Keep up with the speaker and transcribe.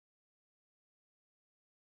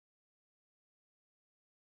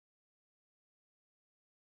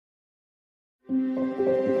Someone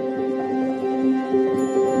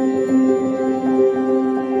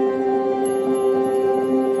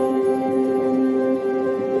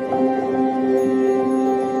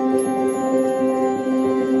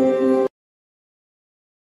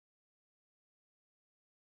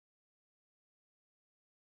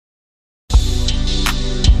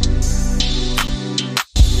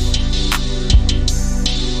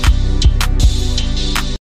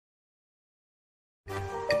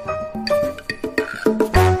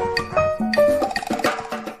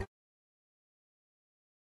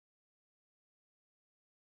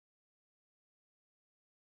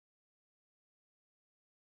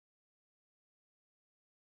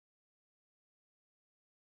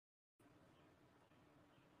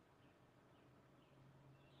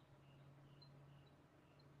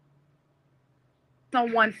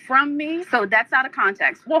from me. So that's out of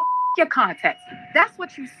context. Well, your context. That's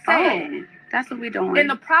what you said. Oh, that's what we're doing. And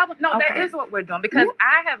the problem, no, Okay. that is what we're doing, because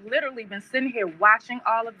I have literally been sitting here watching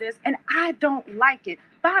all of this and I don't like it.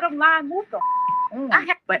 Bottom line, move the on.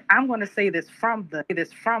 But I'm going to say this from the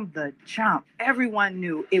jump. Everyone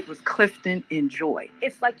knew it was Clifton and Joy.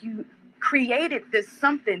 It's like you created this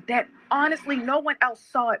something that honestly no one else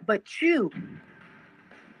saw it but you.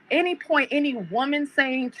 Any point, any woman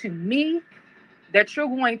saying to me that you're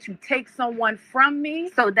going to take someone from me,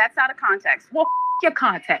 so that's out of context. Well, your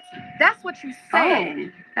context. That's what you said. Oh,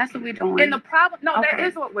 that's what we're doing. And the problem, no, Okay. that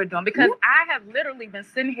is what we're doing, because I have literally been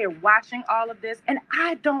sitting here watching all of this and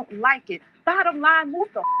I don't like it. Bottom line, move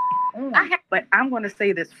the on. But I'm going to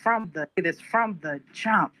say this from the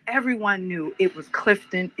jump. Everyone knew it was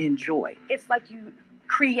Clifton and Joy. It's like you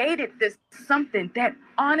created this something that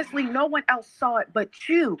honestly no one else saw it but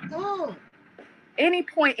you. Any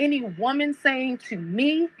point, any woman saying to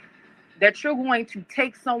me that you're going to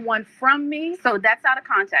take someone from me, so that's out of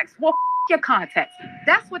context. Well, your context.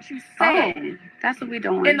 That's what you said. Oh, that's what we're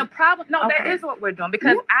doing. And the problem, no, that Okay. is what we're doing,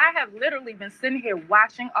 because I have literally been sitting here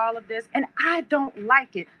watching all of this and I don't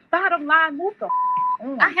like it. Bottom line, move the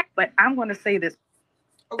on. But I'm going to say this.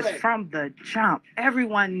 Okay. From the jump,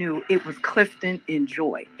 everyone knew it was Clifton and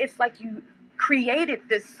Joy. It's like you created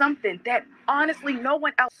this something that honestly no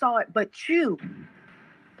one else saw it but you.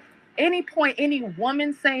 Any point, any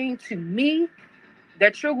woman saying to me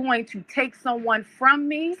that you're going to take someone from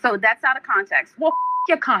me, so that's out of context. Well,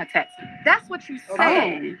 your context. That's what you said.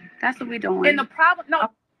 Oh, that's what we're doing. And the problem, no,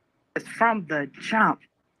 it's from the jump.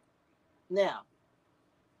 Now,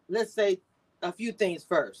 let's say a few things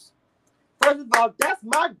first. First of all, that's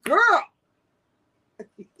my girl.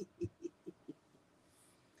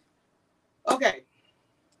 Okay.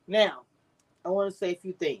 Now, I want to say a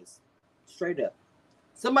few things straight up.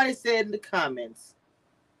 Somebody said in the comments,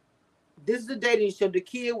 this is a dating show. The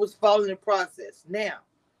kid was following the process. Now,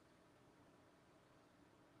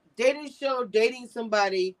 dating show, dating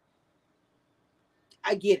somebody,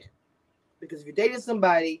 I get it. Because if you're dating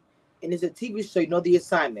somebody and it's a TV show, you know the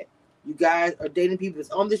assignment. You guys are dating people that's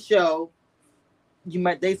on the show. You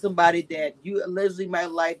might date somebody that you allegedly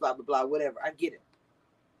might like, blah, blah, blah, whatever. I get it.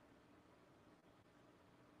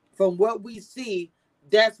 From what we see,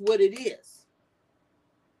 that's what it is.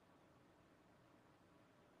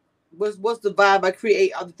 What's the vibe? I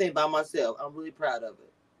create other thing by myself. I'm really proud of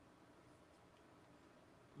it.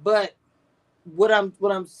 But what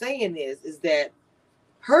I'm saying is that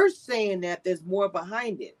her saying that there's more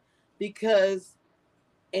behind it, because,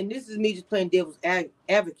 and this is me just playing devil's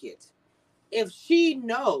advocate. If she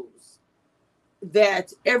knows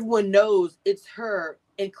that everyone knows it's her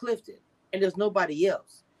and Clifton and there's nobody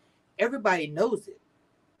else, everybody knows it.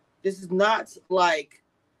 This is not like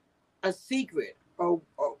a secret, or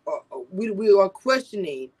we are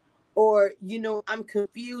questioning, or I'm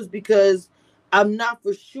confused because I'm not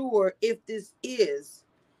for sure if this is.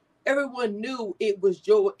 Everyone knew it was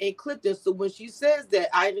Joe and Clifton. So when she says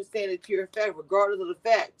that, I understand it to your fact, regardless of the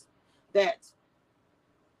fact that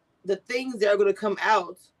the things that are going to come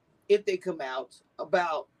out, if they come out,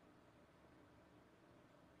 about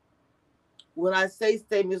when I say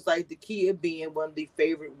statements like the Kia being one of the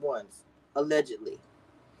favorite ones, allegedly.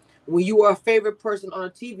 When you are a favorite person on a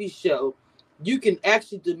TV show, you can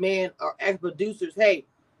actually demand or ask producers, hey,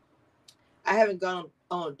 I haven't gone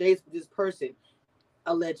on dates with this person,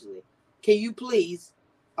 allegedly. Can you please,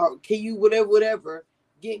 or can you whatever,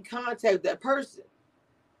 get in contact with that person?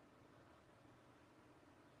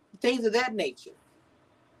 Things of that nature.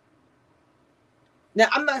 Now,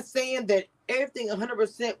 I'm not saying that everything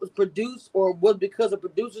 100% was produced or was because of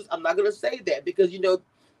producers. I'm not going to say that, because,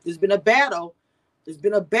 there's been a battle. There's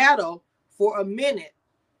been a battle for a minute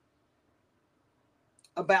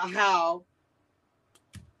about how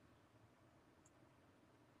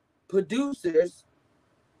producers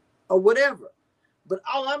or whatever. But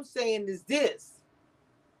all I'm saying is this.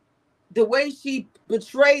 The way she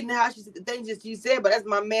betrayed and how she said the things that she said, but that's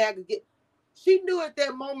my man. I could get. She knew at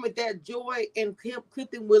that moment that Joy and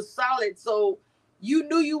Clifton was solid, so you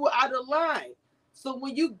knew you were out of line. So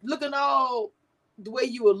when you looking all the way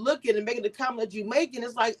you were looking and making the comment that you making,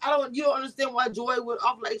 it's like you don't understand why Joy went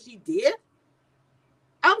off like she did.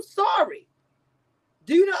 I'm sorry.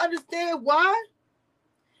 Do you not understand why?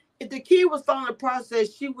 If the kid was following the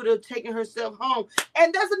process, she would have taken herself home.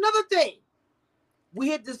 And that's another thing. We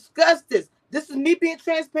had discussed this. This is me being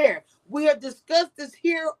transparent. We have discussed this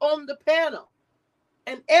here on the panel.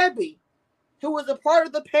 And Abby, who was a part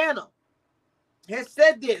of the panel, has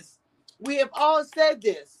said this. We have all said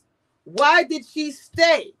this. Why did she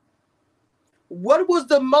stay? What was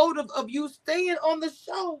the motive of you staying on the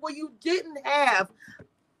show where you didn't have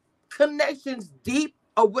connections deep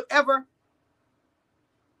or whatever?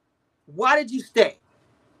 Why did you stay?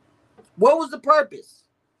 What was the purpose?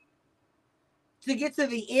 To get to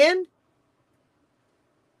the end?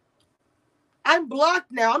 I'm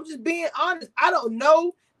blocked now. I'm just being honest. I don't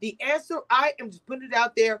know the answer. I am just putting it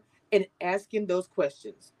out there and asking those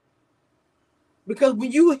questions. Because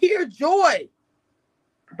when you hear Joy.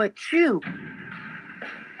 But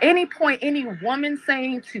any point, any woman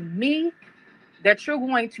saying to me that you're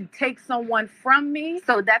going to take someone from me.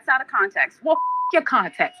 So that's out of context. Well, your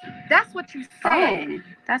context. That's what you said. Oh,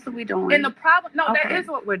 that's what we doing. And the problem, no, Okay. that is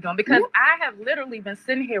what we're doing, because I have literally been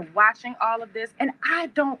sitting here watching all of this and I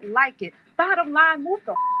don't like it. Bottom line, move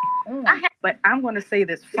the on. But I'm going to say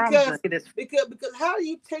this because how do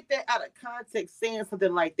you take that out of context saying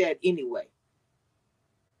something like that anyway?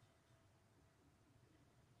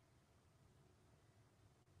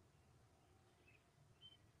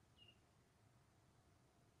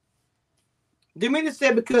 Demeter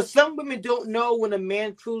said, because some women don't know when a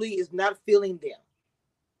man truly is not feeling them.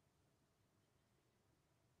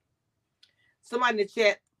 Somebody in the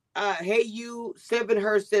chat, hey you, Seven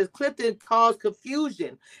Hurst says, Clifton caused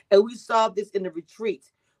confusion. And we saw this in the retreat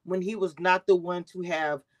when he was not the one to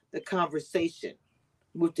have the conversation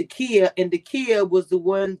with Dakia. And Dakia was the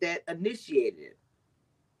one that initiated it.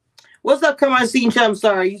 What's up, come on, I'm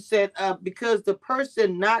sorry. You said, because the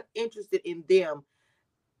person not interested in them,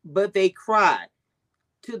 but they cried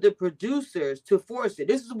to the producers to force it.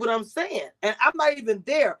 This is what I'm saying. And I'm not even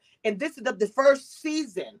there. And this is the first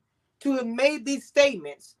season to have made these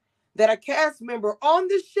statements that a cast member on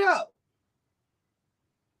the show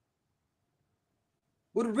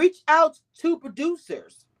would reach out to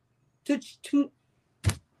producers to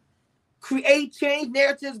create, change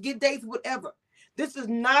narratives, get dates, whatever. This is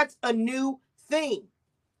not a new thing.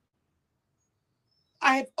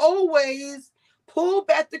 I have always pulled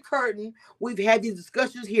back the curtain. We've had these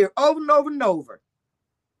discussions here over and over and over.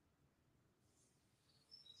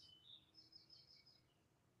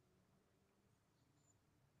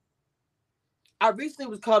 I recently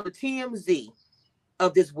was called the TMZ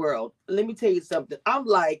of this world. Let me tell you something. I'm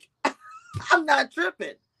like, I'm not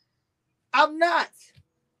tripping. I'm not.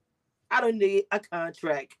 I don't need a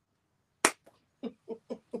contract.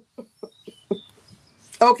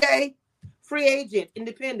 Okay? Free agent,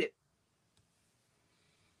 independent.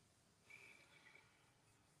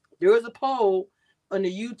 There was a poll on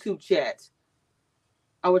the YouTube chat.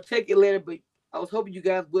 I will check it later, but I was hoping you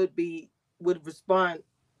guys would respond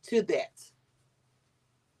to that.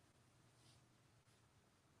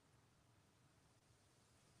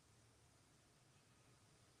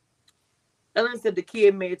 Ellen said the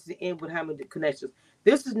kid made it to the end with how many connections.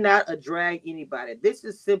 This is not a drag anybody. This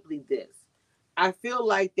is simply this. I feel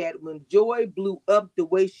like that when Joy blew up the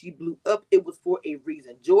way she blew up, it was for a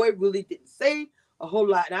reason. Joy really didn't say a whole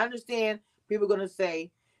lot. And I understand people are going to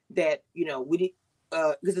say that, we need,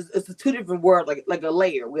 because it's two different words, like a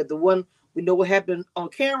layer. We have the one, we know what happened on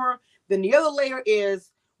camera. Then the other layer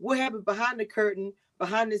is what happened behind the curtain,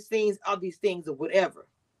 behind the scenes, all these things or whatever.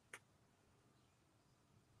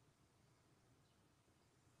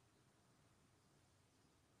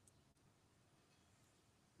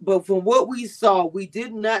 But from what we saw, we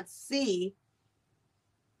did not see,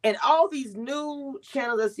 and all these new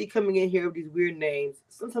channels I see coming in here with these weird names,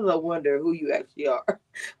 sometimes I wonder who you actually are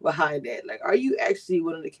behind that. Like, are you actually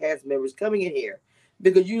one of the cast members coming in here?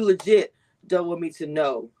 Because you legit don't want me to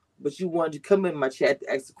know, but you wanted to come in my chat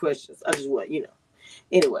to ask the questions. I just want,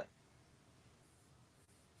 Anyway.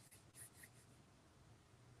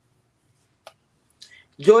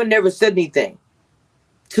 Joy never said anything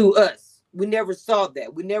to us. We never saw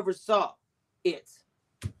that. We never saw it.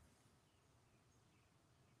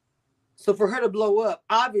 So for her to blow up,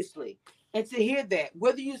 obviously, And to hear that,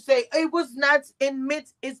 whether you say it was not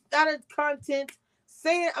it's not a content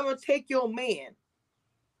saying I'm gonna take your man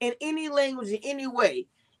in any language in any way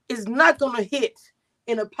is not gonna hit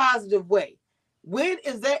in a positive way. When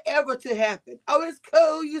is that ever to happen? Oh, it's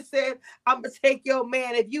cool. You said I'm gonna take your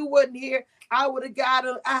man. If you wasn't here, I would have got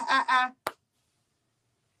him.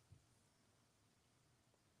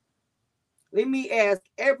 Let me ask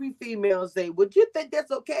every female, say, would you think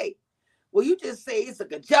that's okay? Will you just say it's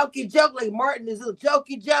like a jokey joke, like Martin is a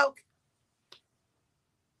jokey joke?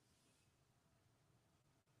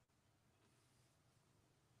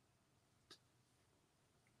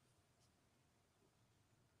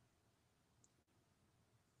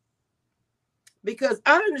 Because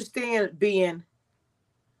I understand being,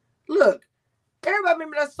 look, everybody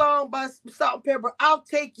remember that song by Salt-N-Pepa, I'll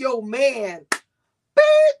Take Your Man.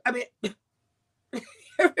 I mean,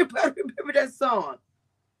 everybody remember that song.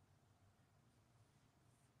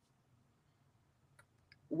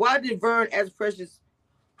 Why did Vern ask Precious?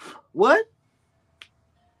 What?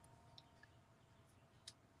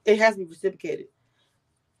 It has to be reciprocated.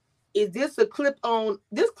 Is this a clip on?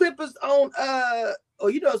 This clip is on. Or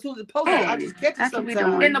you know, as soon as it posted, I just catch it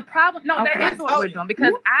sometimes. And the problem, no, that is what we're doing,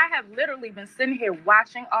 because I have literally been sitting here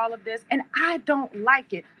watching all of this, and I don't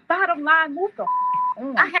like it. Bottom line, move the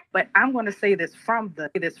on. But I'm going to say this from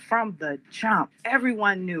the jump.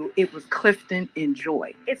 Everyone knew it was Clifton and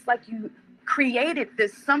Joy. It's like you created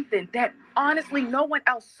this something that honestly no one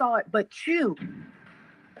else saw it but you.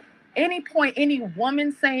 Any point, any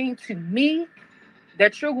woman saying to me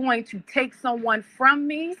that you're going to take someone from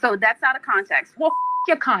me, So that's out of context. well,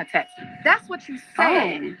 your context. That's what you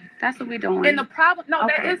said. Oh, that's what we're doing. And the problem, no,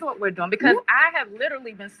 that is what we're doing, because I have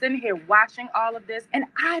literally been sitting here watching all of this, and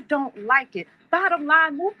I don't like it. Bottom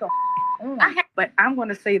line, move the on. But I'm going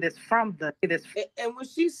to say this from the And when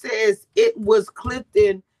she says it was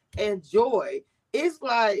Clifton and Joy, it's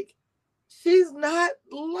like she's not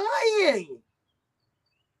lying.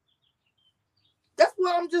 That's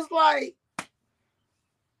why I'm just like,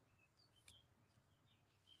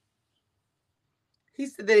 he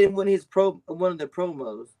said that in one of the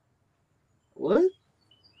promos. What?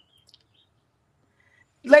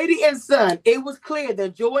 Lady and Son, it was clear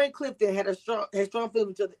that Joy and Clifton had strong feelings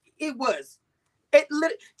with each other. It was.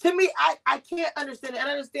 To me, I can't understand it.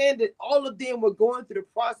 I understand that all of them were going through the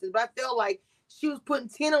process, but I felt like she was putting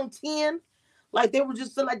 10 on 10. Like they were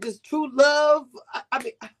just like this true love. I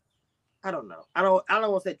mean, I don't know. I don't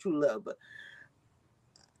want to say true love, but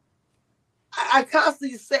I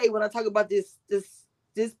constantly say when I talk about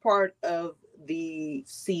this part of the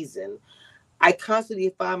season, I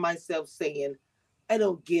constantly find myself saying, I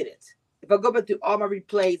don't get it. If I go back through all my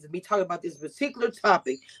replays and me talking about this particular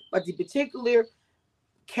topic, about the particular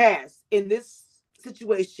cast in this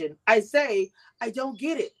situation, I say, I don't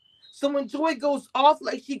get it. So when Joy goes off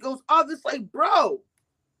like she goes off, it's like, bro.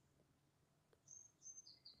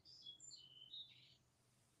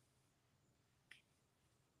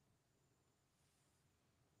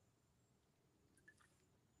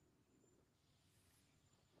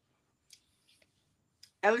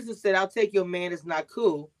 Allison said, I'll take your man. It's not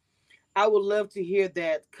cool. I would love to hear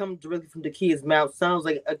that come directly from Dakia's mouth. Sounds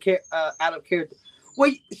like out of character.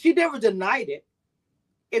 Well, she never denied it.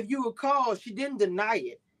 If you recall, she didn't deny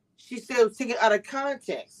it. She said it was taken out of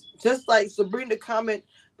context. Just like Sabrina comment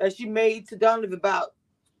that she made to Donovan about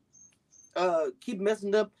keep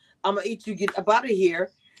messing up. I'm going to eat you, get up out of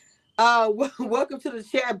here. Welcome to the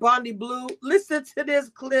chat, Bondi Blue. Listen to this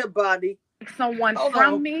clip, Bondi. Someone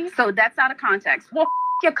from me. So that's out of context. Well,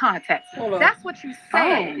 your context. That's what you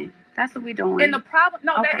said. Oh, that's what we're doing. And the problem,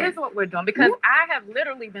 no, that is what we're doing, because I have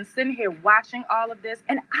literally been sitting here watching all of this,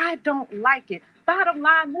 and I don't like it. Bottom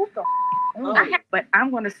line, move the on. But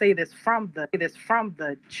I'm going to say this from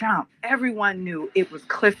the jump. Everyone knew it was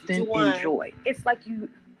Clifton and Joy. It's like you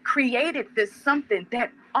created this something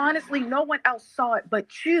that honestly no one else saw it but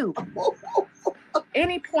you.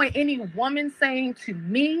 Any point, any woman saying to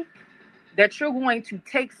me that you're going to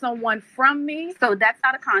take someone from me, so that's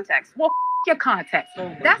out of context. Well, your context.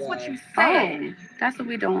 That's what you said. That's what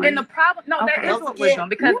we're doing. And the problem, no, that is what we're doing,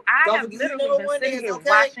 because I have literally been sitting here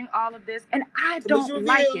watching all of this, and I don't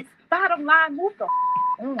like it. Bottom line, move the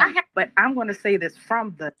on. But I'm going to say this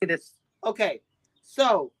from the Okay,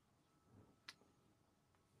 so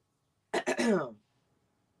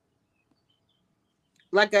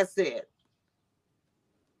like I said,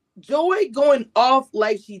 Joy going off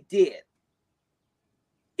like she did,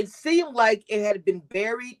 it seemed like it had been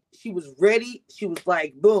buried. She was ready. She was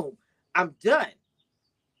like, boom, I'm done.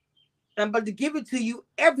 I'm about to give it to you,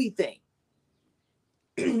 everything.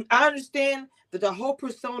 I understand that the whole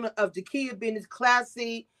persona of Dakia being this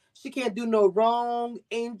classy, She can't do no wrong,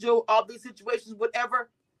 Angel, all these situations, whatever.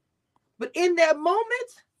 But in that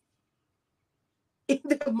moment,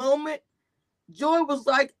 Joy was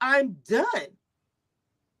like, I'm done.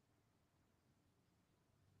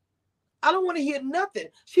 I don't want to hear nothing.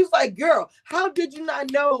 She's like, girl, how did you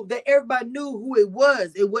not know that everybody knew who it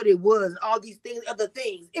was and what it was and all these things, other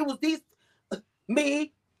things? It was these,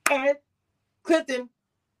 me and Clifton.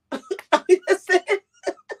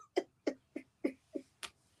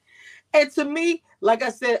 And to me, like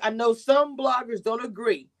I said, I know some bloggers don't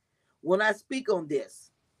agree when I speak on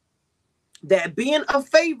this, that being a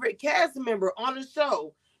favorite cast member on a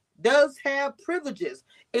show does have privileges,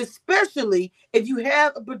 especially if you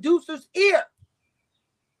have a producer's ear.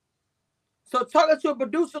 So talking to a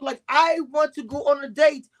producer like, I want to go on a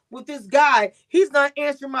date with this guy. He's not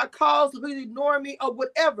answering my calls, so he's ignoring me or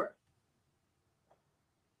whatever.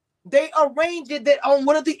 They arrange it that on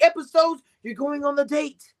one of the episodes, you're going on the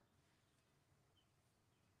date.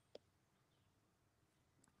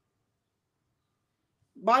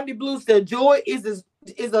 Bondi Blue said, Joy is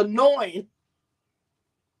annoying.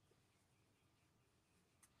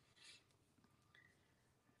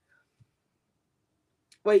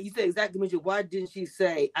 Wait, you said exactly, Mitchell. Why didn't she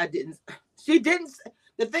say I didn't? She didn't.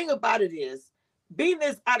 The thing about it is, being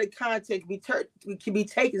this out of context can be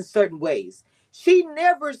taken certain ways. She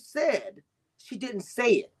never said she didn't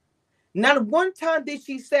say it. Not one time did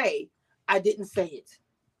she say, I didn't say it.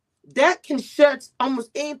 That can shut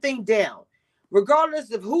almost anything down,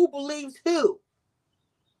 regardless of who believes who.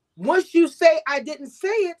 Once you say, I didn't say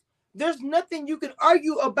it, there's nothing you can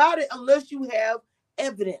argue about it unless you have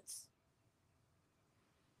evidence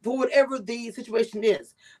for whatever the situation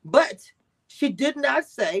is. But she did not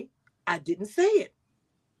say, I didn't say it.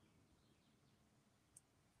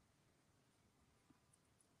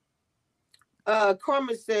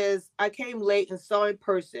 Carmen says, I came late and saw in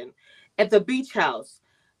person at the beach house.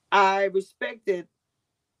 I respected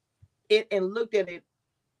it and looked at it.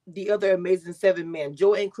 The other amazing 7 men,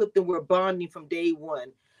 Joy and Clifton, were bonding from day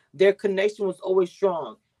one. Their connection was always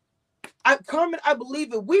strong. Carmen, I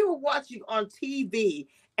believe it. We were watching on TV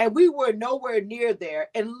and we were nowhere near there.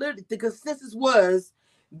 And literally the consensus was,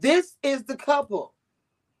 this is the couple.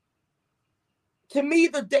 To me,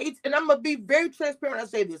 the dates, and I'm going to be very transparent when I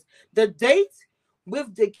say this, the date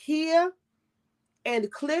with Dakia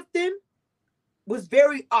and Clifton was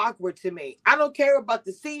very awkward to me. I don't care about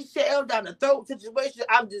the seashell down the throat situation.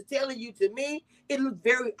 I'm just telling you, to me, it looked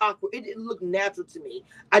very awkward. It didn't look natural to me.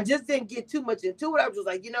 I just didn't get too much into it. I was just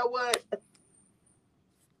like, you know what?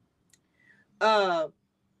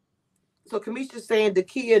 So Kamisha's saying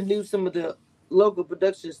Dakia knew some of the local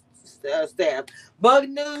production staff. Bug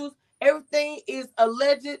news, everything is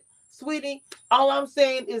alleged, sweetie. All I'm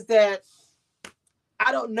saying is that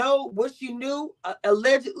I don't know what she knew.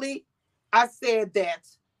 Allegedly, I said that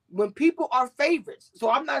when people are favorites, so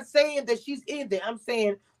I'm not saying that she's in there. I'm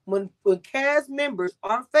saying when cast members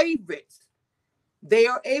are favorites, they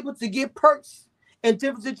are able to get perks in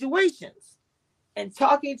different situations and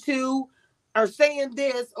talking to or saying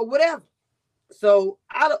this or whatever. So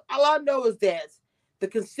all I know is that the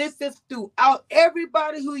consistency throughout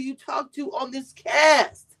everybody who you talk to on this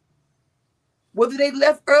cast, whether they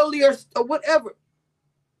left earlier or whatever,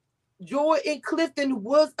 Joy and Clifton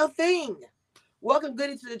was a thing. Welcome,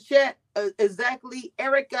 Goody, to the chat. Exactly,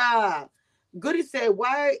 Erica. Goody said,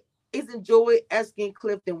 why isn't Joy asking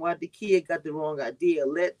Clifton why Dakia got the wrong idea?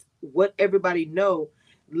 Let what everybody know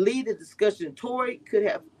lead the discussion. Tori could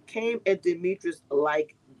have came at Demetrius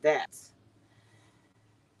like that.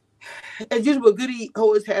 As usual, Goody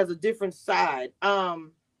always has a different side.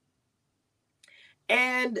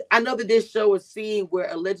 And I know that this show is seen where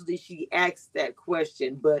allegedly she asked that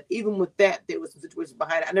question, but even with that, there was some situations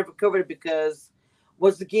behind it. I never covered it because,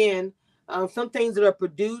 once again, some things that are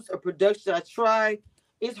produced or production, I try.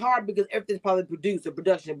 It's hard because everything's probably produced or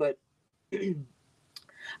production, but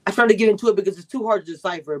I try to get into it because it's too hard to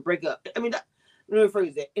decipher or break up. I mean, let me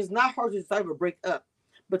rephrase that. It's not hard to decipher or break up,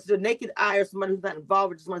 but to the naked eye or somebody who's not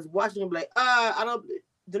involved or just somebody's watching, be like,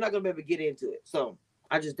 they're not going to be able to get into it. So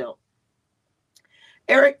I just don't.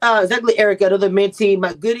 Eric, exactly, Erica, another mentee,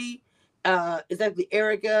 my Goody, exactly,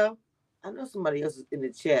 Erica. I know somebody else is in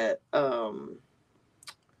the chat. Some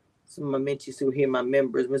of my mentees who are here, my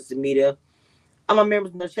members, Mr. Mita. All my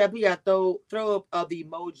members in the chat, we got throw up the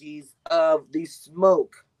emojis of the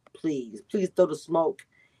smoke, please. Please throw the smoke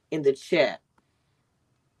in the chat.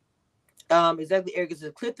 Exactly, Erica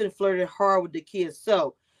says, Clifton flirted hard with the kids,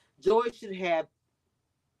 so Joy should have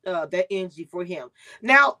that energy for him.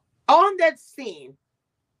 Now, on that scene,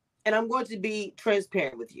 and I'm going to be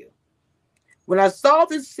transparent with you. When I saw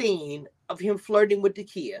the scene of him flirting with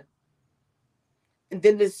Dakia, And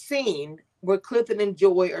then this scene where Clifton and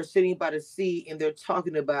Joy are sitting by the sea and they're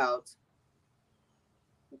talking about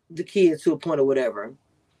the kids to a point or whatever.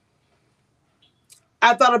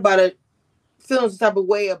 I thought about it, feeling some type of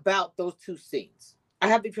way about those two scenes. I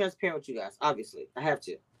have to be transparent with you guys, obviously. I have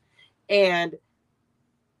to. And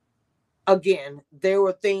again, there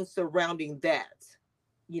were things surrounding that,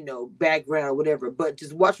 you know, background, whatever. But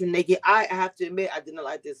just watching naked, I have to admit, I didn't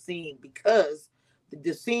like this scene because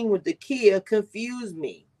the scene with the kid confused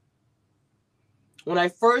me. When I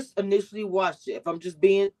first initially watched it, if I'm just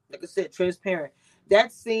being, like I said, transparent,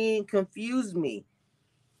 that scene confused me.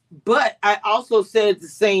 But I also said at the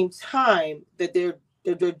same time that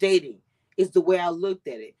they're dating, is the way I looked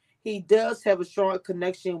at it. He does have a strong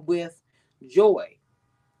connection with Joy.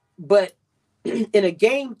 But in a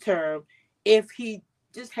game term, if he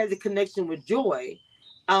just has a connection with Joy,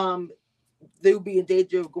 they would be in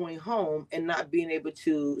danger of going home and not being able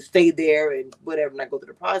to stay there and whatever, not go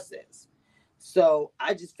through the process. So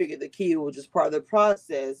I just figured the kid was just part of the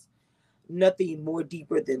process, nothing more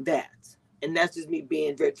deeper than that. And that's just me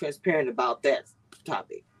being very transparent about that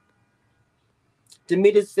topic.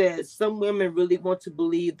 Demeter says, some women really want to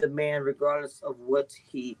believe the man regardless of what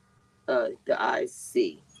the eyes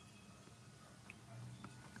see.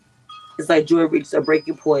 It's like Joy reached a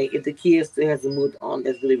breaking point. If the kid still hasn't moved on,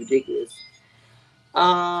 that's really ridiculous.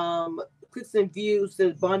 Clicks and Views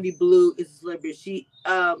says Bondi Blue is a celebrity.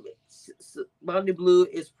 Bondi Blue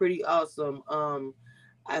is pretty awesome.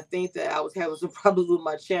 I think that I was having some problems with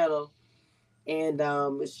my channel, and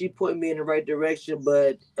she put me in the right direction.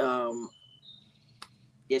 But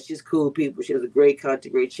yeah, she's cool people. She has a great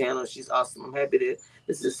content, great channel. She's awesome. I'm happy that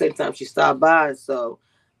this is the second time she stopped by, so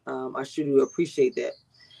I sure do appreciate that.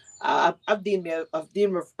 I've DM'd her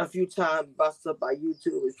a few times about stuff by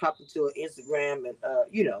YouTube. It's popping to her Instagram, and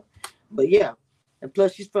you know, but yeah, and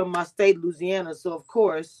plus she's from my state, Louisiana, so of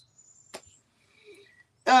course.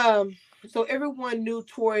 So everyone knew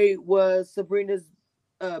Tori was Sabrina's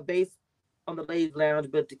base on the Ladies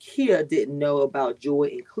Lounge, but Takia didn't know about Joy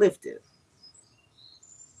and Clifton.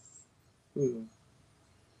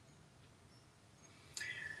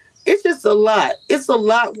 It's just a lot. It's a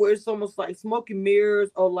lot where it's almost like smoke and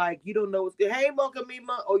mirrors, or like you don't know what's going on. Hey, Mocha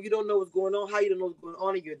Mima, or you don't know what's going on. How you don't know what's going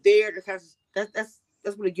on, and you're there. That's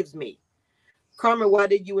what it gives me. Carmen, why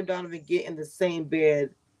did you and Donovan get in the same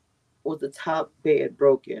bed with the top bed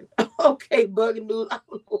broken? Okay, Bug News. I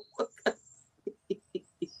don't know what.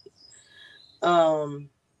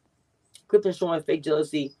 Clifton showing fake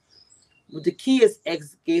jealousy. The Kia's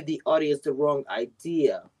ex gave the audience the wrong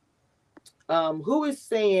idea. Who is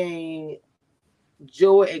saying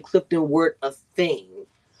Joy and Clifton weren't a thing?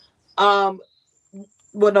 Well,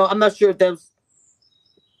 no, I'm not sure if that's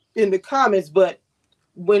in the comments, but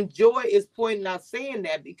when Joy is pointing out saying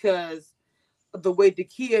that, because of the way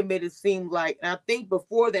Dakia made it seem like, and I think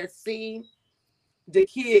before that scene,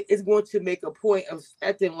 Dakia is going to make a point of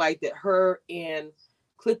acting like that her and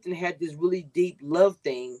Clifton had this really deep love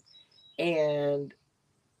thing, and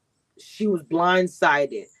she was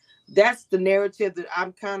blindsided. That's the narrative that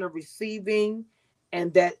I'm kind of receiving,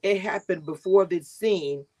 and that it happened before this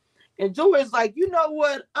scene. And Joy is like, you know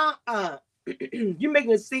what? You're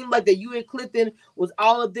making it seem like that you and Clifton was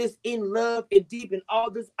all of this in love and deep and all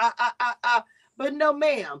this. But no,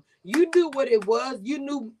 ma'am. You knew what it was. You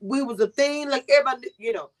knew we was a thing. Like everybody,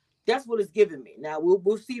 you know, that's what it's giving me. Now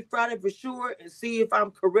we'll see Friday for sure and see if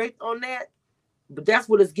I'm correct on that. But that's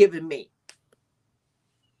what it's giving me.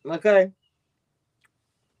 Okay.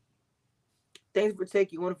 Thanks for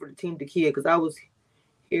taking one for the team, Dakia, because I was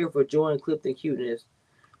here for Joy and Clifton cuteness.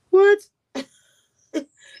 What?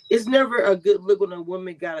 It's never a good look when a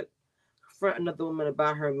woman got to front another woman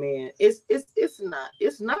about her man. It's not.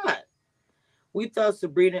 It's not. We thought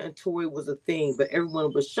Sabrina and Tori was a thing, but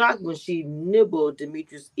everyone was shocked when she nibbled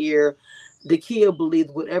Demetrius' ear. Dakia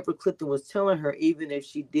believed whatever Clifton was telling her, even if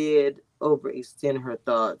she did overextend her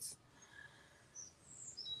thoughts.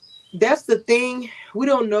 That's the thing. We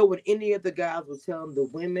don't know what any of the guys were telling the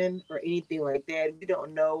women or anything like that. We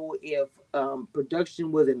don't know if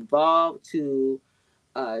production was involved to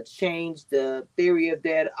change the theory of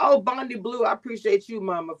that. Oh, Bondi Blue, I appreciate you,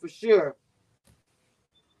 Mama, for sure.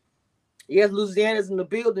 Yes, Louisiana's in the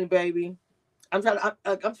building, baby. I'm trying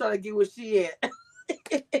to get where she at.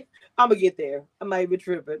 I'm gonna get there. I might be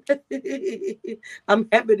tripping. I'm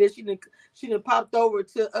happy that she done popped over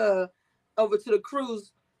to the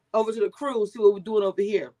cruise. Over to the cruise, see what we're doing over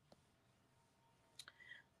here.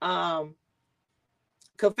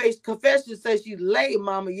 Confession says she's late,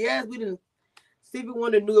 Mama. Yes, we didn't. Stevie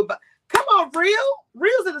Wonder knew about. Come on,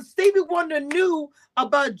 Real said Stevie Wonder knew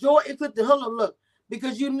about Joy and Clifton. Hold on, look.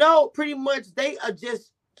 Because you know, pretty much they are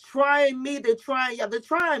just trying me. They're trying y'all. They're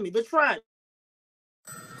trying me. They're trying.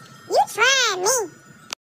 You trying me.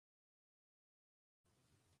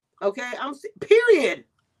 Okay, period.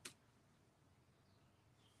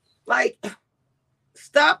 Like,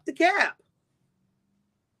 stop the cap.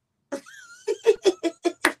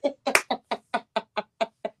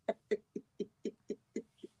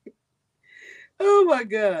 Oh my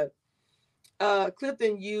God.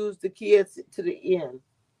 Clifton used the kids to the end.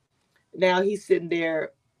 Now he's sitting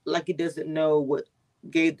there like he doesn't know what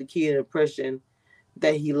gave the kid an impression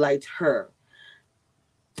that he liked her.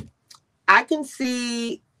 I can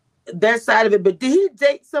see that side of it, but did he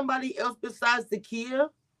date somebody else besides the kid?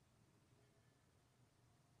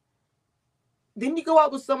 Didn't he go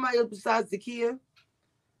out with somebody else besides the kid?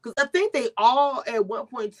 Because I think they all at one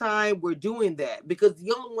point in time were doing that. Because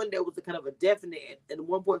the only one that was a kind of a definite at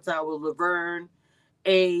one point in time was Laverne,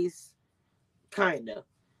 Ace, kind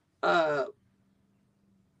of.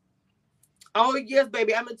 Oh yes,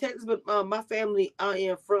 baby. I'm in Texas, but my family, I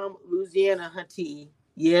am from Louisiana, hunty.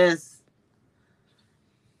 Yes.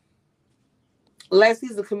 Last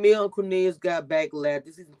season, Camille and Cornelius got backlash.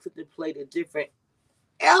 This season, Clifton played it different.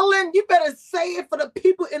 Ellen, you better say it for the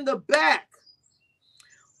people in the back.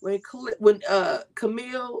 When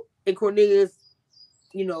Camille and Cornelius,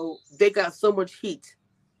 you know, they got so much heat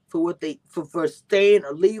for what they for staying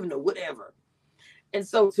or leaving or whatever. And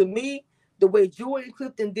so to me, the way Joy and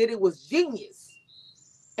Clifton did it was genius.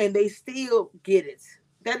 And they still get it.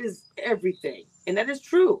 That is everything. And that is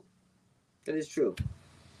true. That is true.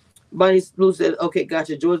 Bonnie Blue said, okay,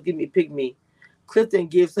 gotcha. George give me pick me. Clifton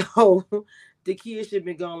gives the kid should have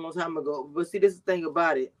been gone a long time ago. But see, this is the thing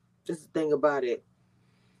about it.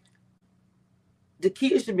 The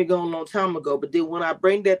kid should have been gone a long time ago. But then when I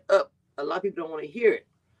bring that up, a lot of people don't want to hear it.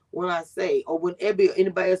 When I say, or when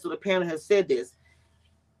anybody else on the panel has said this.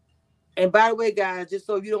 And by the way, guys, just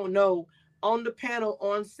so you don't know, on the panel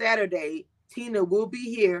on Saturday, Tina will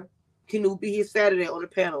be here. Tina will be here Saturday on the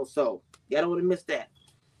panel. So y'all don't want to miss that.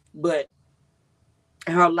 But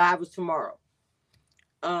her live is tomorrow.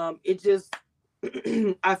 It just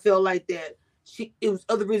I felt like that it was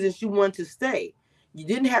other reasons she wanted to stay. You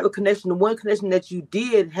didn't have a connection. The one connection that you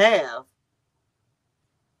did have,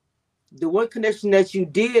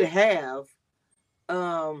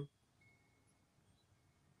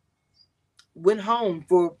 went home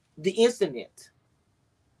for the incident.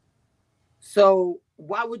 So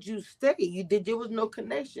why would you stay? There was no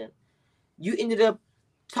connection. You ended up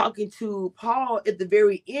talking to Paul at the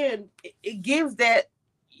very end. It gives that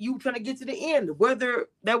you trying to get to the end. Whether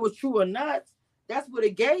that was true or not, that's what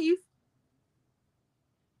it gave.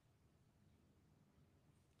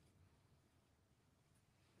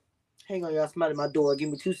 Hang on, y'all. Somebody at my door. Give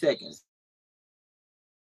me 2 seconds.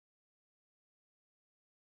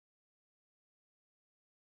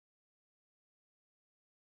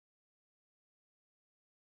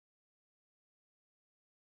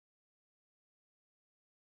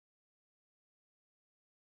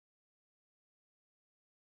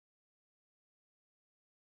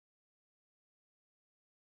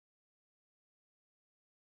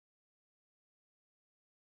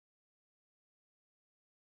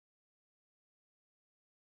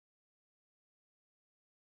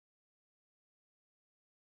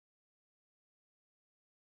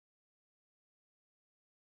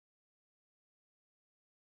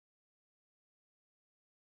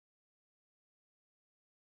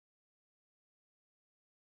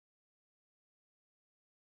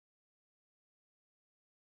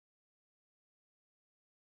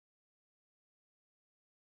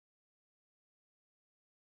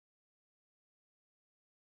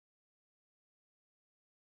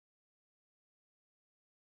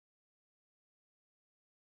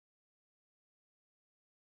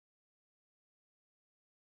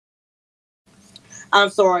 I'm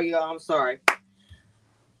sorry, y'all. I'm sorry.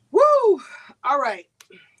 Woo! All right.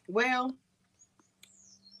 Well,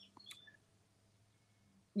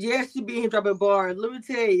 yes, she be here dropping bars. Let me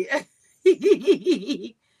tell you.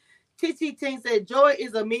 TT Ting said, Joy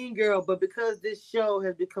is a mean girl, but because this show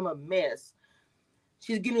has become a mess,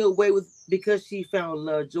 she's getting away with because she found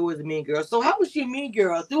love. Joy is a mean girl. So how was she a mean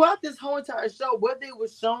girl? Throughout this whole entire show, whether it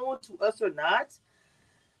was shown to us or not,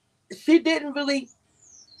 she didn't really...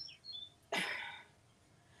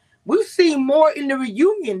 We've seen more in the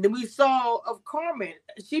reunion than we saw of Carmen.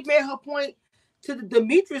 She made her point to the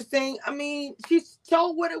Demetrius thing. I mean, she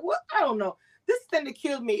told what it was. I don't know. This thing that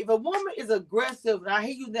kills me. If a woman is aggressive, and I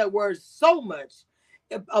hate using that word so much,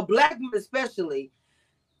 a black woman especially,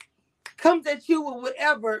 comes at you with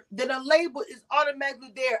whatever, then a label is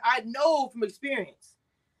automatically there. I know from experience.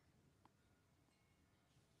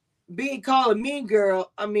 being called a mean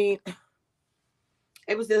girl, I mean,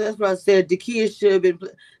 that's what I said. Dakia should have been.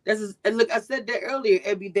 And look, I said that earlier,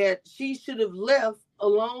 Abby, that she should have left a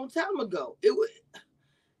long time ago. It would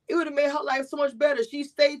have made her life so much better. She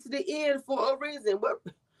stayed to the end for a reason.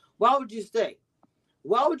 Why would you stay?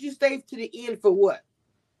 Why would you stay to the end for what?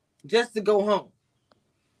 Just to go home.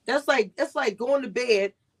 That's like going to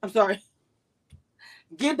bed. I'm sorry.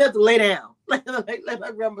 Getting up to lay down. Like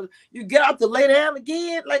my grandmother, you get up to lay down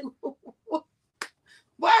again? Like,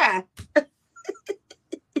 why?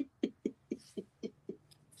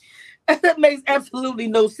 That makes absolutely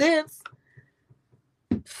no sense.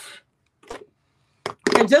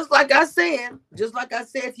 And just like I said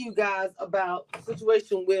to you guys about the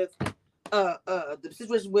situation with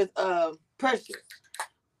Precious.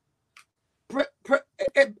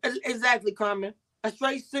 Exactly, Carmen. A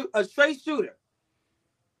straight shooter.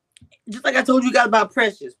 Just like I told you guys about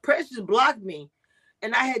Precious. Precious blocked me,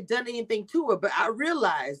 and I had done anything to her, but I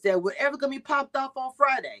realized that whatever gonna be popped off on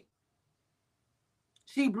Friday,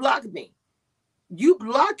 she blocked me. You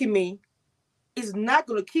blocking me is not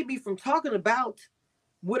gonna keep me from talking about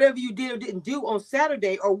whatever you did or didn't do on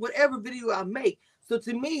Saturday or whatever video I make. So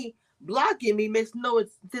to me, blocking me makes no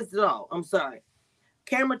sense at all. I'm sorry.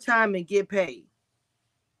 Camera time and get paid.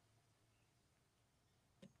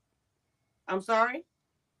 I'm sorry.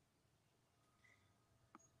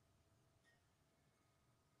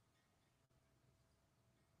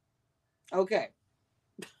 Okay.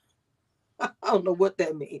 I don't know what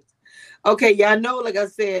that means. Okay, y'all know, like I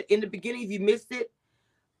said, in the beginning, if you missed it,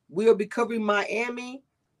 we'll be covering Miami.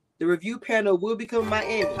 The review panel will be covering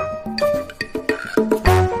Miami.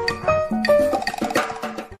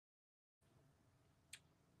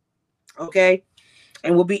 Okay.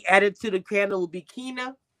 And will be added to the panel will be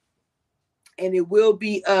Keena. And it will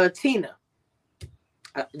be Tina.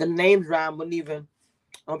 The names rhyme, wasn't even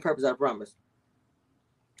on purpose, I promise.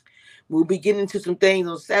 We'll be getting into some things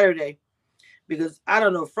on Saturday because I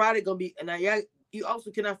don't know, Friday gonna be, and you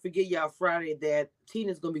also cannot forget y'all Friday that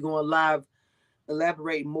Tina's gonna be going live,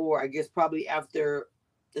 elaborate more, I guess probably after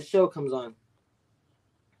the show comes on.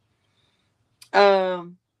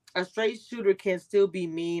 A straight shooter can still be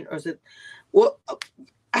mean, or said, well,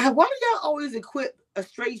 why do y'all always equip a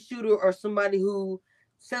straight shooter or somebody who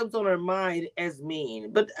sells on their mind as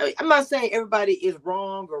mean? But I'm not saying everybody is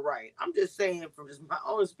wrong or right. I'm just saying from just my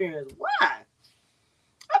own experience. Why?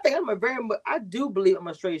 I think I do believe I'm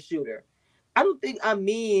a straight shooter. I don't think I'm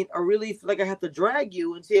mean or really feel like I have to drag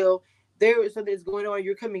you until there is something that's going on.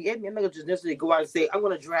 You're coming at me. I'm not gonna just necessarily go out and say I'm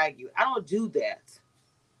gonna drag you. I don't do that.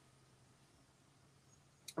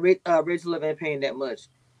 Rachel Love ain't paying that much.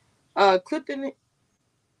 Clifton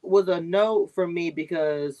was a no for me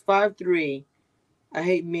because 5'3". I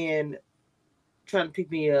hate men trying to pick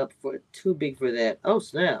me up for too big for that. Oh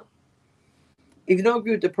snap! If you don't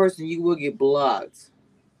agree with the person, you will get blocked.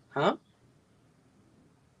 Huh?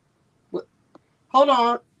 What? Hold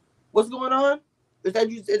on. What's going on? Is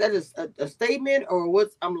that a statement or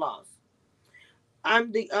what's? I'm lost.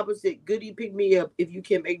 I'm the opposite. Goody, pick me up if you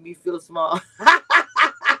can make me feel small.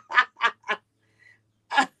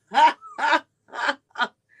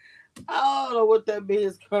 I don't know what that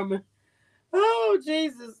means, Carmen. Oh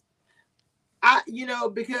Jesus!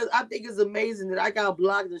 Because I think it's amazing that I got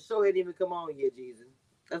blocked and the show hadn't even come on yet. Jesus,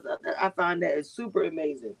 I find that it's super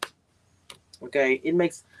amazing. Okay, it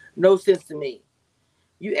makes no sense to me.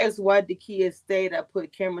 You asked why the kids stayed. I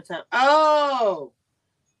put camera time. Oh,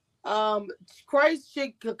 Christ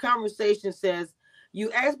Chick Conversation says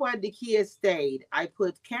you asked why the kids stayed. I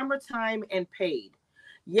put camera time and paid.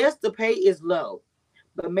 Yes, the pay is low,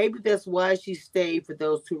 but maybe that's why she stayed for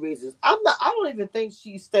those two reasons. I don't even think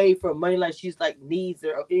she stayed for money like she's like needs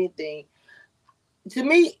or anything. To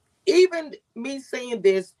me, even me saying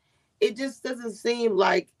this, it just doesn't seem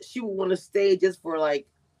like she would want to stay just for like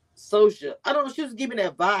social. I don't know. She was giving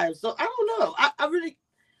that vibe. So I don't know. I really,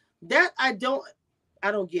 I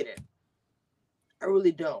don't get it. I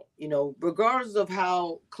really don't. Regardless of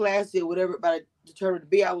how classy or whatever everybody determined to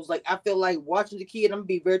be, I was like, I feel like watching the kid, I'm gonna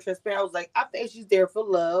be very transparent. I was like, I think she's there for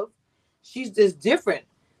love. She's just different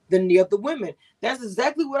than the other women. That's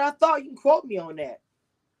exactly what I thought. You can quote me on that.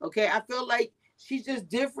 Okay. I feel like she's just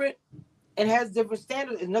different and has different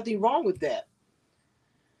standards. There's nothing wrong with that.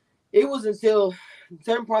 It was until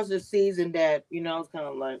certain parts of the season that, I was kind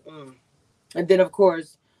of like, And then, of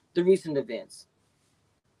course, the recent events.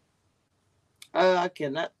 I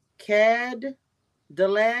cannot. Cad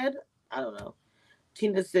Delad? I don't know.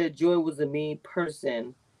 Tina said Joy was a mean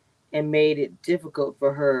person and made it difficult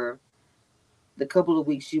for her. The couple of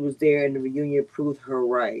weeks she was there and the reunion proved her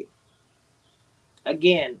right.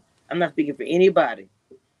 Again, I'm not speaking for anybody.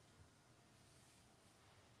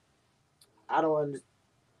 I don't understand.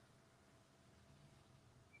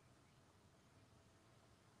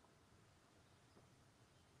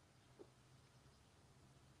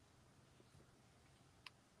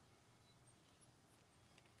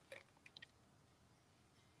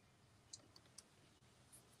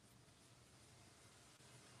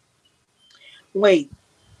 Wait,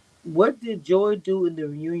 what did Joy do in the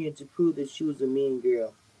reunion to prove that she was a mean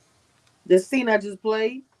girl? The scene I just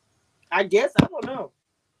played? I guess I don't know.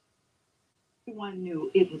 Everyone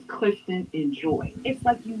knew it was Clifton and Joy. It's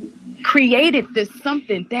like you created this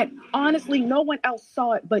something that honestly no one else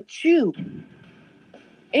saw it but you.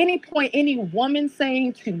 Any point, any woman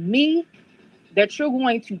saying to me that you're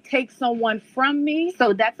going to take someone from me,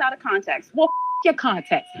 So that's out of context. well, your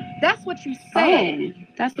context. That's what you said. Oh,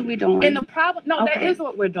 that's what we doing. And the problem, no, that Okay. is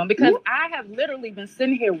what we're doing because I have literally been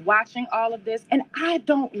sitting here watching all of this and I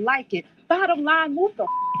don't like it. Bottom line, move the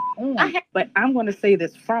on. But I'm going to say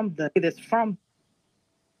this from.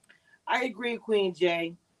 I agree, Queen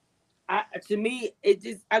Jay. To me, it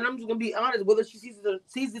just, and I'm just gonna be honest, whether she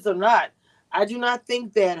sees this or not, I do not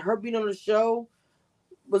think that her being on the show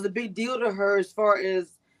was a big deal to her as far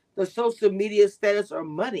as the social media status or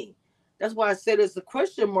money. That's why I said it's a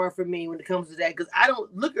question mark for me when it comes to that, because I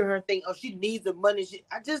don't look at her and think, oh, she needs the money.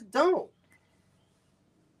 I just don't.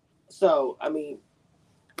 So, I mean,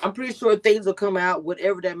 I'm pretty sure things will come out,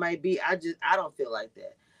 whatever that might be. I don't feel like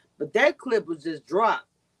that. But that clip was just dropped.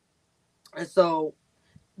 And so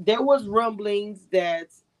there was rumblings that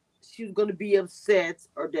she was going to be upset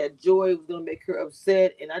or that Joy was going to make her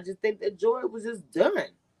upset. And I just think that Joy was just done.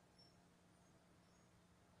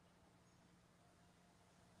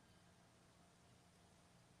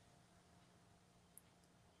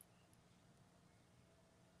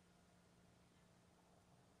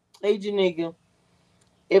 Hey, Janika,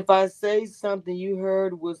 if I say something you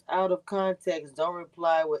heard was out of context, don't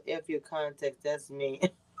reply with F your context. That's me.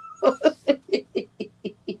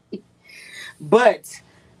 But,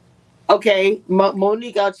 okay,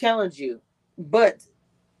 Monique, I'll challenge you. But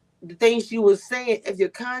the thing she was saying, if your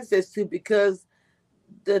context to, because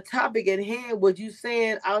the topic at hand was you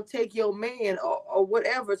saying, I'll take your man or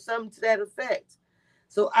whatever, something to that effect.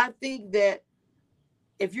 So I think that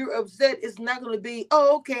if you're upset, it's not going to be,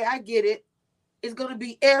 oh, okay, I get it. It's going to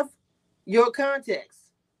be F your context.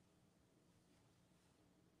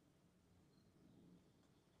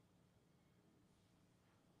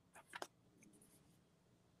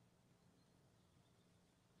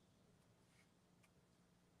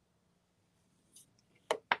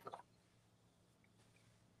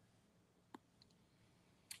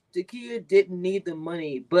 Takia didn't need the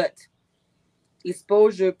money, but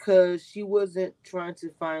exposure because she wasn't trying to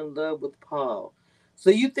find love with Paul. So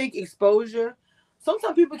you think exposure?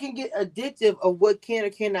 Sometimes people can get addictive of what can or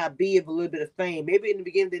cannot be of a little bit of fame. Maybe in the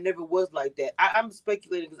beginning they never was like that. I'm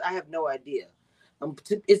speculating because I have no idea.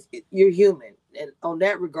 You're human, and on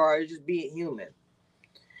that regard, it's just being human.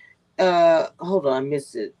 Hold on, I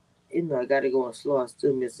missed it. You know, I gotta go on slow. I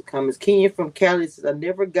still miss the comments. Kenya from Cali says, I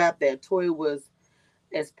never got that Toy was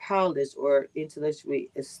as polished or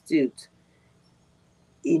intellectually astute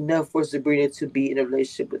enough for Sabrina to be in a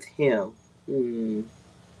relationship with him.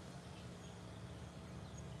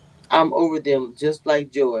 I'm over them just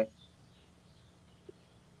like Joy.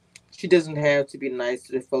 She doesn't have to be nice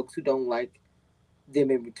to the folks who don't like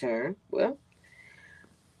them in return. Well,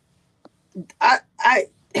 I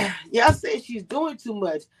y'all say she's doing too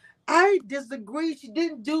much. I disagree. She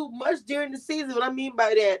didn't do much during the season. What I mean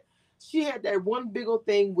by that, she had that one big old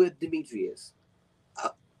thing with Demetrius. Uh,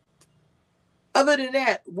 Other than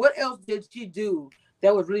that, what else did she do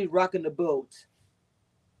that was really rocking the boat?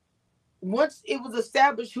 Once it was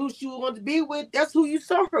established who she was going to be with, that's who you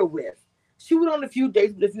saw her with. She went on a few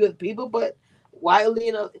dates with a few other people, but Wiley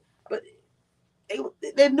and but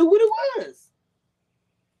they knew what it was.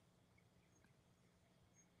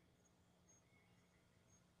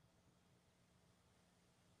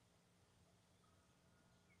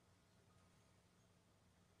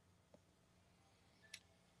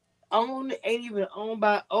 Owned ain't even owned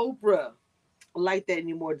by Oprah like that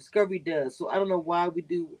anymore. Discovery does. So I don't know why we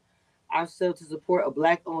do ourselves to support a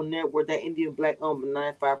black-owned network that Indian black-owned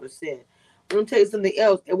by 95%. I'm gonna tell you something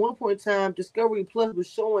else. At one point in time, Discovery Plus was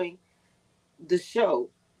showing the show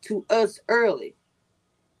to us early.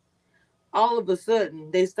 All of a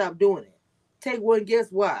sudden, they stopped doing it. Take one guess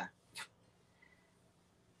why?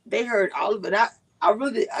 They heard all of it. I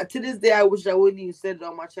really, to this day, I wish I wouldn't even said it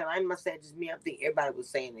on my channel. I'm not saying just me. I think everybody was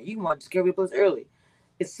saying it. You can watch Discovery Plus early.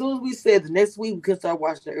 As soon as we said the next week we could start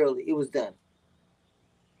watching it early, it was done.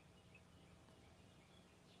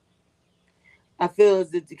 I feel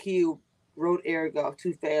as if the kid wrote Eric off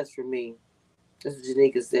too fast for me. That's what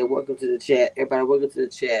Janika said. Welcome to the chat. Everybody, welcome to the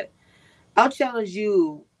chat. I'll challenge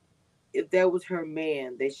you, if that was her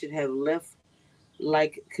man, they should have left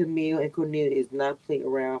like Camille and Cornelia is not playing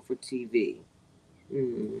around for TV.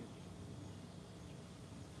 Mm.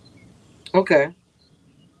 Okay.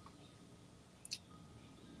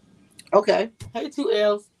 Okay. Hey, two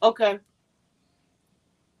L's. Okay.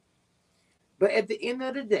 But at the end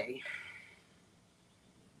of the day,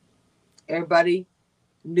 everybody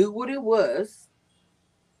knew what it was.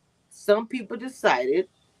 Some people decided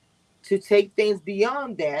to take things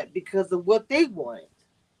beyond that because of what they wanted.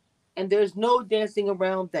 And there's no dancing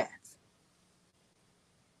around that.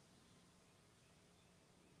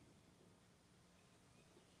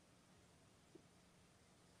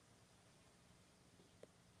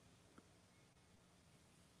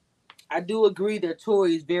 I do agree that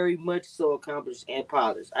Tori is very much so accomplished and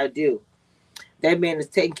polished. I do. That man is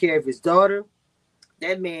taking care of his daughter.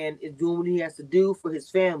 That man is doing what he has to do for his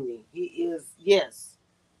family. He is, yes.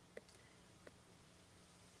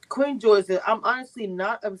 Queen Joy said, I'm honestly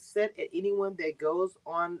not upset at anyone that goes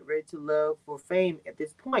on Ready to Love for fame at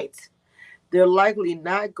this point. They're likely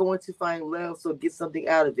not going to find love, so get something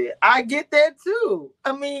out of it. I get that too.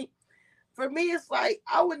 I mean, for me, it's like,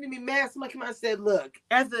 I wouldn't be mad if somebody came out and said, look,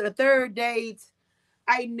 after the third date,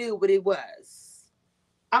 I knew what it was.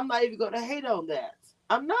 I'm not even going to hate on that.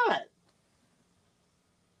 I'm not.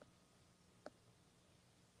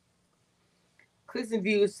 Clicks and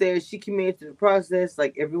Views says she committed to the process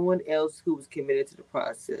like everyone else who was committed to the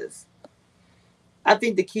process. I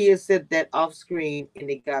think the kids said that off screen and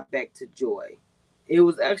they got back to Joy. It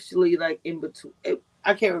was actually like in between.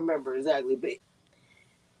 I can't remember exactly, but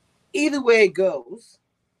either way it goes,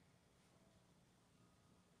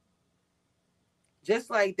 just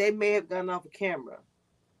like they may have gone off a camera,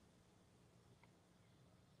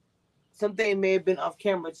 something may have been off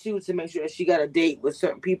camera too to make sure that she got a date with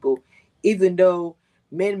certain people, even though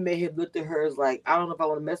men may have looked at her as like, I don't know if I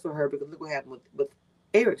want to mess with her because look what happened with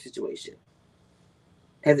Eric's situation.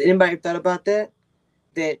 Has anybody thought about that?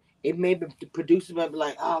 That it may be the producer might be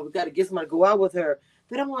like, oh, we got to get somebody to go out with her.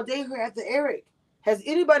 They don't want to date her after Eric. Has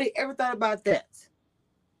anybody ever thought about that?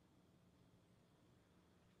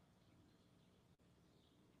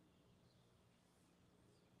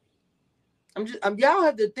 Y'all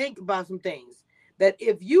have to think about some things. That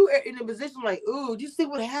if you are in a position like, ooh, you see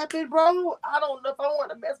what happened, bro? I don't know if I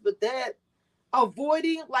want to mess with that.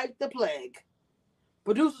 Avoiding like the plague.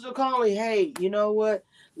 Producers are calling, hey, you know what?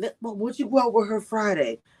 Would you go out with her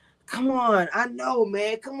Friday? Come on, I know,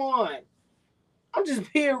 man. Come on. I'm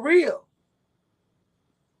just being real.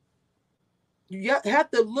 You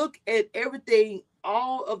have to look at everything,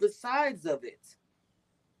 all of the sides of it.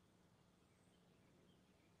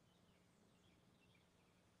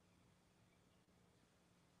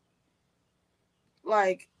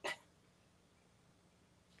 Like,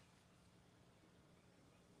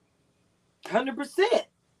 100%.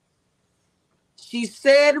 She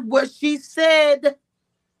said what she said.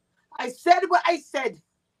 I said what I said.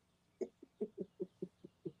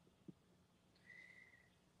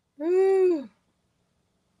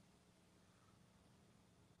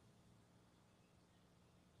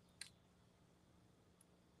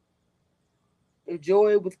 If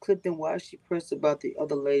Joy with Clifton, why she pressed about the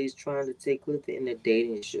other ladies trying to take Clifton in a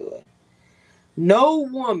dating show? No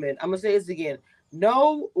woman, I'm going to say this again,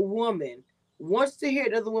 no woman wants to hear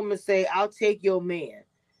another woman say, I'll take your man.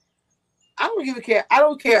 I don't give a care. I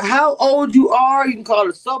don't care how old you are. You can call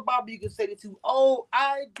it soap opera. You can say it too old.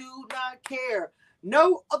 I do not care.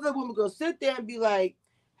 No other woman gonna sit there and be like,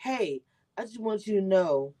 "Hey, I just want you to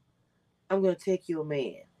know, I'm gonna take your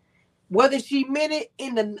man." Whether she meant it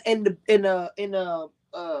in a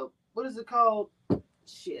what is it called?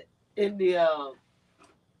 Shit. In the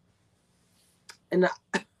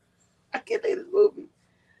I can't think of this movie.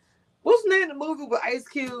 What's the name of the movie with Ice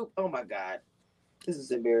Cube? Oh my God, this is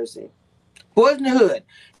embarrassing. Boys in the Hood.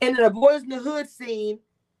 And in the Boys in the Hood scene,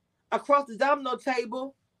 across the domino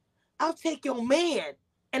table, I'll take your man.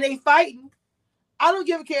 And they fighting. I don't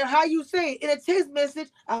give a care how you say it. In a text message,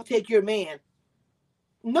 I'll take your man.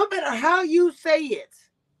 No matter how you say it,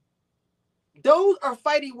 those are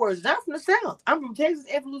fighting words. Not from the South. I'm from Texas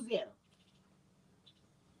and from Louisiana.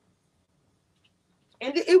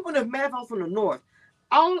 And it wouldn't have mattered if I was from the North.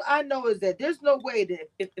 All I know is that there's no way that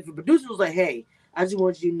if a producer was like, hey, I just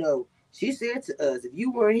want you to know, she said to us, if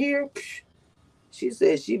you weren't here, she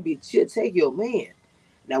said she'll take your man.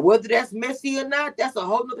 Now, whether that's messy or not, that's a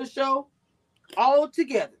whole nother show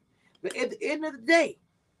altogether. But at the end of the day,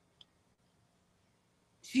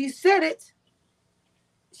 she said it.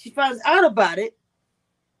 She finds out about it.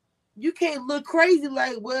 You can't look crazy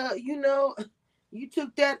like, well, you know, You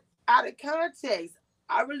took that out of context.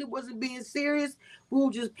 I really wasn't being serious. We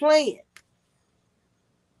were just playing.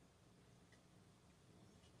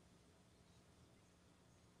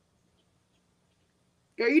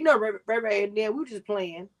 Girl, you know, right, and then we were just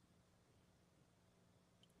playing.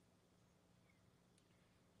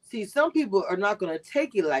 See, some people are not going to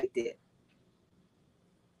take it like that.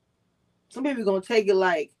 Some people are going to take it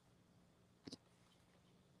like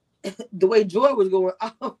the way Joy was going.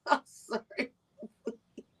 Oh, I'm sorry.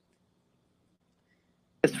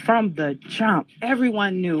 It's from the jump.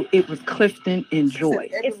 Everyone knew it was Clifton and Joy.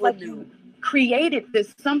 It's like you created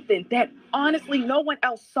this something that honestly no one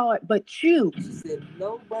else saw it but you. She said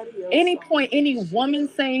nobody else. Any point, any woman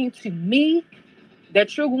saying to me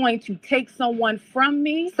that you're going to take someone from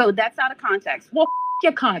me, So that's out of context. well,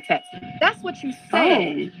 your context. That's what you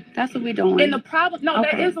said. Oh, that's what we're doing. And the problem, no,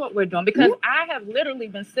 Okay. that is what we're doing, because I have literally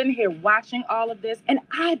been sitting here watching all of this and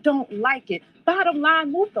I don't like it. Bottom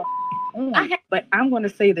line, move the on. But I'm going to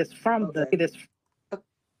say this from this.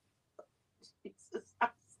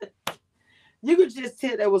 You could just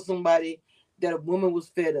tell that was somebody that a woman was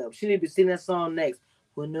fed up. She need to sing that song next.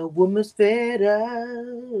 When a woman's fed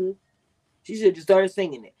up. She should have just started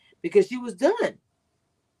singing it because she was done.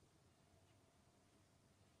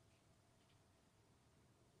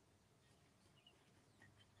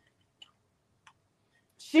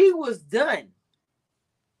 She was done.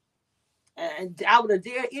 And I would have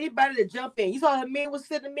dared anybody to jump in. You saw her man was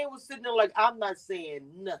sitting there like, I'm not saying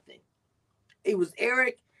nothing. It was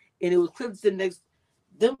Eric and it was Cliff sitting next.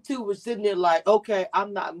 Them two were sitting there like, okay,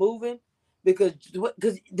 I'm not moving. Because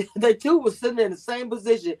the two were sitting in the same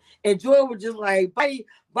position. And Joy was just like, body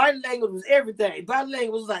language was everything. Body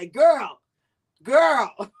language was like, girl.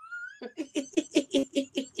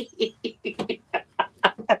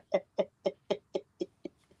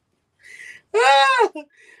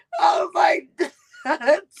 Oh my God.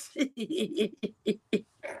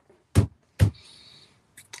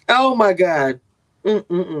 Oh my God.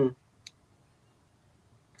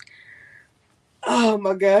 Oh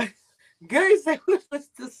my God. Gary said, "What's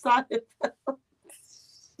the song?"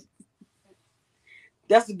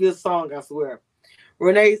 That's a good song, I swear.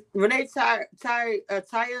 Renee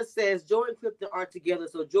Taya says Joy and Clifton are together,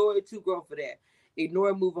 so Joy too grown for that.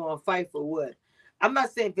 Ignore, move on, fight for what? I'm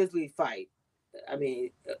not saying physically fight. I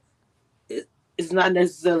mean, it's not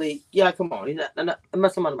necessarily. Yeah, come on. I'm not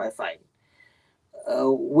talking about fighting.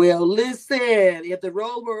 Well, listen. If the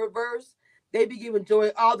roles were reversed, they be giving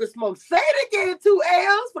Joy all the smoke. Say it again, 2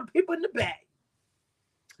 L's for the people in the back.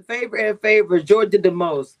 Favor. Joy did the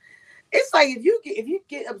most. It's like if you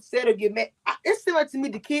get upset or get mad, it's similar to me.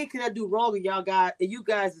 The kid cannot do wrong in you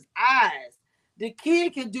guys' eyes. The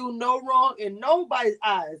kid can do no wrong in nobody's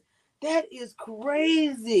eyes. That is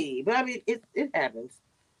crazy. But I mean, it happens.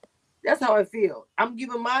 That's how I feel. I'm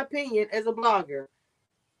giving my opinion as a blogger.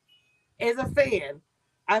 As a fan,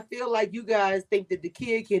 I feel like you guys think that the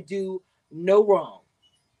kid can do no wrong.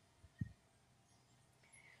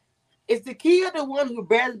 Is the kid the one who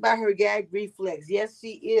brags about her gag reflex? Yes,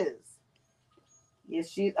 she is.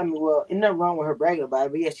 Yes, well, there's nothing wrong with her bragging about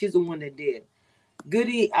it, but yeah, she's the one that did.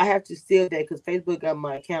 Goody, I have to steal that because Facebook got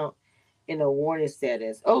my account in a warning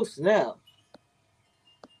status. Oh, snap.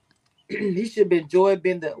 He should have been Joy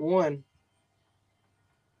been the one.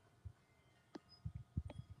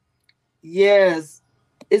 Yes.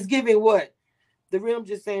 It's giving what? The realm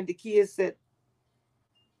just saying the kid said,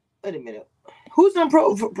 wait a minute. Who's on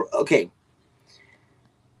pro? Okay.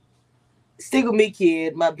 Stick with me,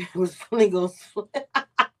 kid. My baby was feeling on.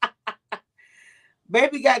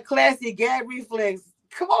 Baby got classy gag reflex.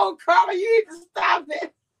 Come on, Carla, you need to stop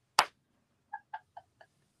it.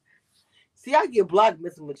 See, I get blocked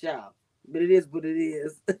messing with y'all, but it is what it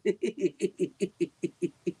is.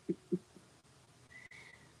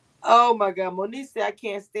 Oh my God, Monique said I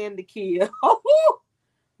can't stand the kid,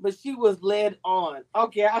 but she was led on.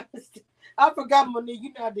 Okay, I forgot, Monique.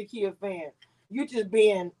 You're not the kid fan. You just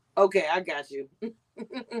being okay. I got you.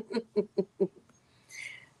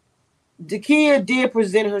 The kid did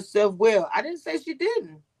present herself well. I didn't say she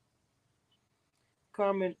didn't.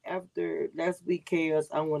 Carmen, after last week chaos,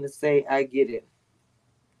 I want to say I get it.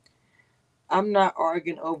 I'm not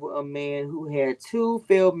arguing over a man who had 2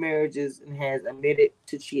 failed marriages and has admitted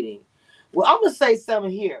to cheating. Well, I'm going to say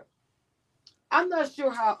something here. I'm not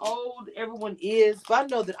sure how old everyone is, but I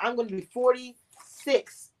know that I'm going to be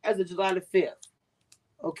 46 as of July the 5th.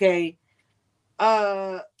 Okay?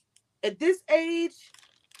 At this age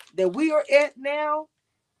that we are at now,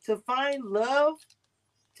 to find love,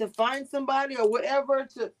 to find somebody or whatever,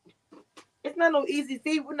 it's not no easy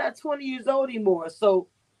feat. We're not 20 years old anymore. So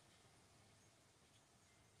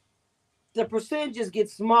the percentages get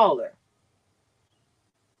smaller.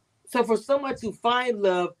 So for someone to find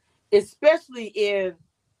love, especially in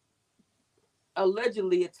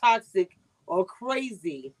allegedly a toxic or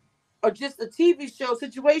crazy or just a TV show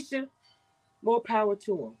situation, more power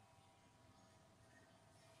to them.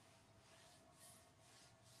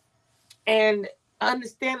 And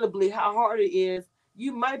understandably, how hard it is,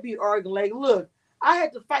 you might be arguing like, look, I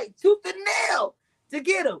had to fight tooth and nail to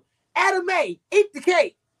get him. Adam A, eat the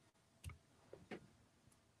cake.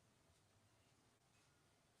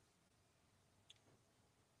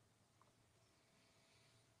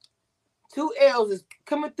 Two L's is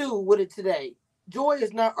coming through with it today. Joy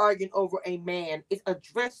is not arguing over a man. It's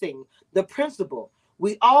addressing the principle.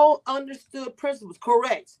 We all understood principles,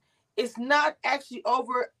 correct. It's not actually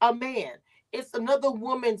over a man. It's another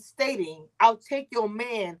woman stating, I'll take your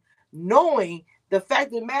man, knowing the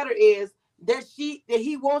fact of the matter is that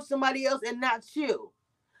he wants somebody else and not you.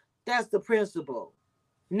 That's the principle.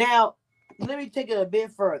 Now, let me take it a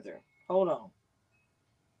bit further. Hold on.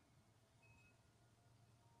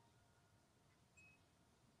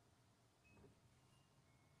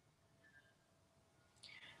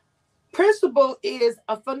 Principle is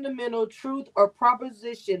a fundamental truth or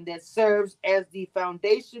proposition that serves as the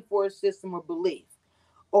foundation for a system of belief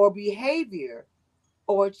or behavior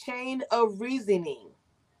or chain of reasoning.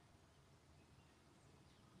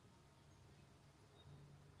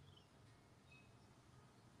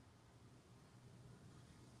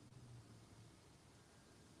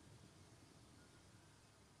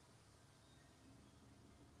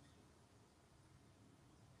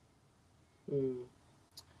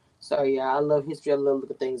 Sorry, yeah, I love history. I love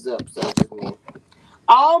looking things up. So just me.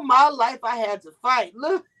 All my life I had to fight.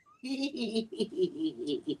 Look.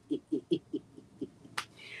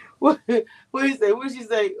 what you say? What she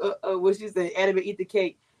say? What she say? Adam eat the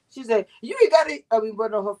cake. She said, "You ain't got to." I mean,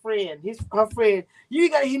 but no, her friend. Her friend. You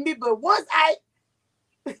ain't got to hit me, but once I.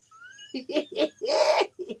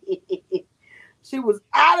 She was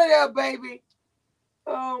out of there, baby.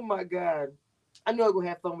 Oh my God. I knew I was gonna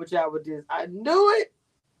have fun with y'all with this. I knew it.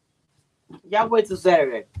 Y'all wait till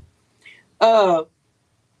Saturday. I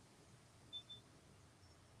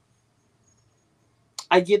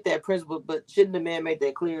get that principle, but shouldn't the man make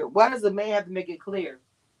that clear? Why does the man have to make it clear?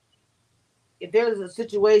 If there's a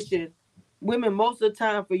situation, women most of the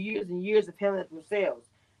time for years and years have handled it themselves.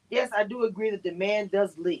 Yes, I do agree that the man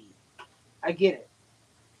does lead. I get it.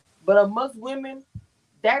 But amongst women,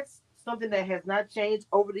 that's something that has not changed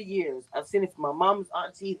over the years. I've seen it from my mom's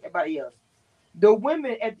aunties, everybody else. The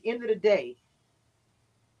women, at the end of the day,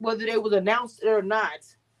 whether they was announced it or not,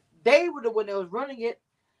 they were the one that was running it.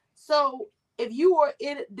 So if you are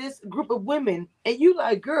in this group of women and you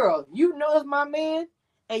like, girl, you know it's my man,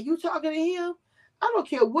 and you talking to him, I don't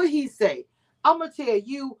care what he say. I'm gonna tell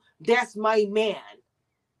you that's my man.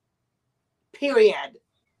 Period.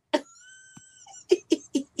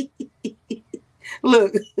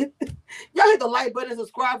 Look, y'all hit the like button and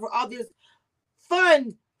subscribe for all this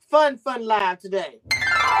fun live today.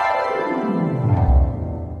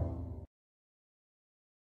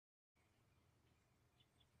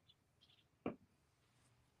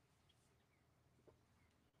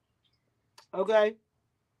 Okay.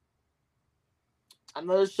 I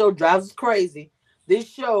know this show drives us crazy. This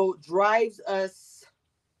show drives us.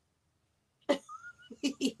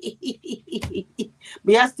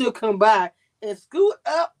 But I still come by and scoot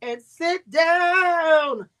up and sit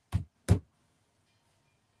down.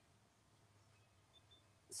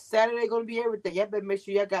 Saturday gonna be everything. Y'all better make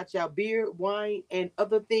sure y'all got y'all beer, wine, and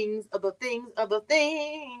other things. I don't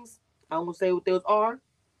gonna say what those are.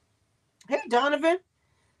 Hey, Donovan,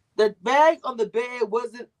 the bag on the bed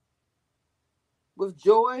wasn't with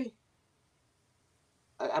Joy.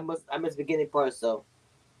 I missed the beginning part, so.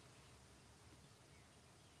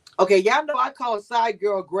 Okay, y'all know I call Side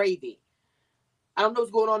Girl Gravy. I don't know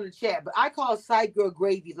what's going on in the chat, but I call Side Girl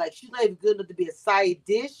Gravy. Like, she's not even good enough to be a side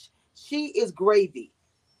dish. She is gravy.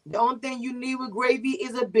 The only thing you need with gravy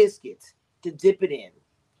is a biscuit to dip it in.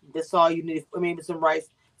 That's all you need. I mean, some rice,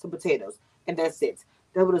 some potatoes, and that's it.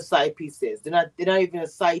 That's what a side piece is. They're not even a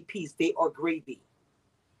side piece. They are gravy.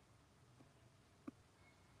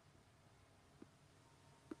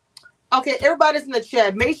 Okay, everybody's in the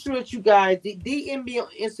chat. Make sure that you guys DM me on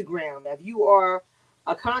Instagram. If you are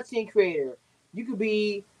a content creator, you could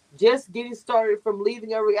be just getting started from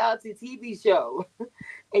leaving a reality TV show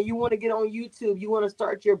and you want to get on YouTube, you want to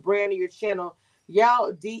start your brand or your channel,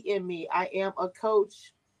 y'all DM me. I am a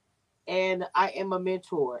coach and I am a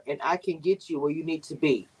mentor, and I can get you where you need to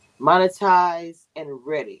be, monetized and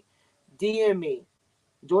ready. DM me.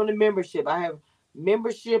 Join the membership. I have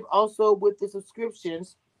membership also with the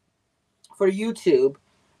subscriptions. for YouTube,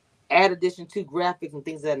 add addition to graphics and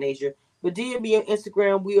things of that nature. But DM me on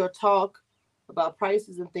Instagram. We'll talk about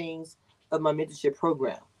prices and things of my mentorship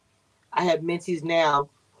program. I have mentees now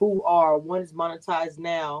who are, one is monetized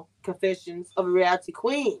now, Confessions of a Reality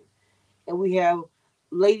Queen. And we have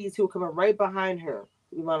ladies who are coming right behind her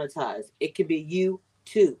who be monetized. It could be you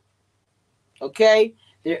too. Okay?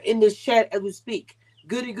 They're in this chat as we speak.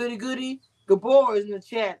 Goody, goody, goody. Gabor is in the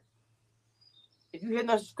chat. If you have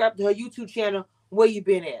not subscribed to her YouTube channel, where you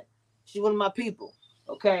been at? She's one of my people.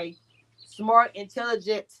 Okay? Smart,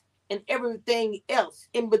 intelligent, and everything else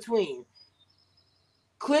in between.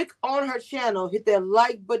 Click on her channel, hit that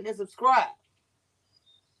like button, and subscribe.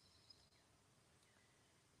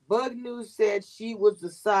 Bug News said she was the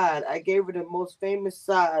side. I gave her the most famous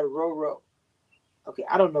side, Roro. Okay,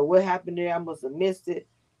 I don't know what happened there. I must have missed it.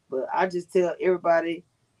 But I just tell everybody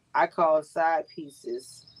I call side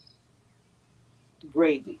pieces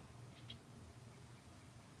gravy.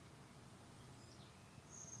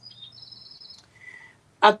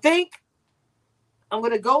 I think I'm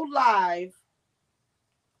going to go live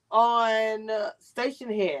on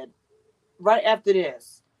Station Head right after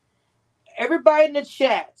this. Everybody in the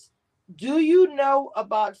chat, do you know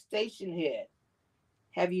about Station Head?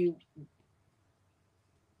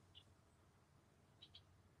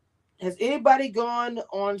 Has anybody gone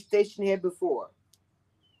on Station Head before?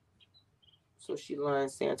 So she lying,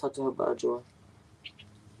 saying, talk to her about Joy.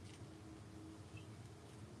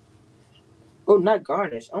 Oh, not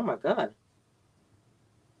garnish. Oh my God.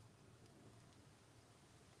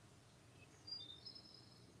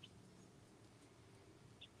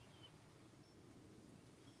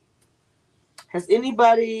 Has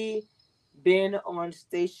anybody been on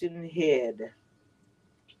Station Head?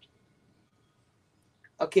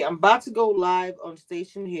 Okay, I'm about to go live on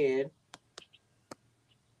Station Head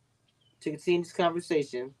to continue this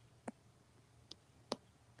conversation.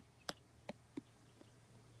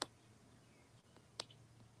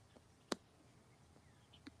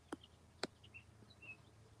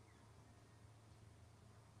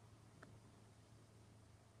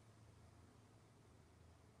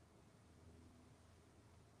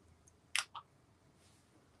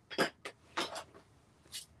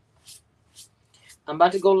 I'm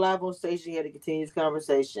about to go live on Station Head to continue this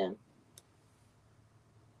conversation.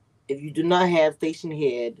 If you do not have Station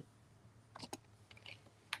Head,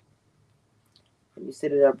 let me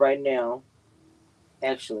set it up right now.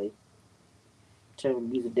 Actually, turn the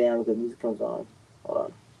music down because the music comes on. Hold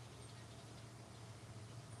on.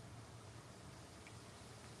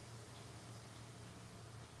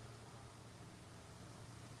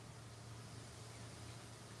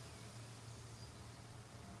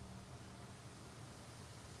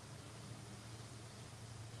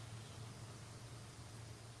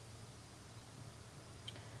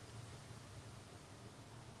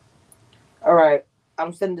 All right.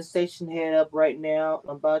 I'm setting the Station Head up right now.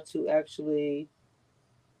 I'm about to actually...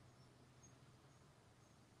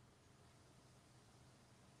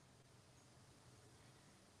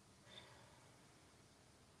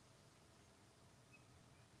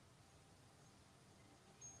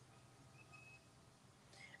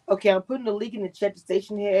 Okay, I'm putting the link in the chat to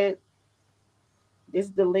Station Head. This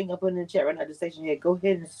is the link I'm putting in the chat right now to Station Head. Go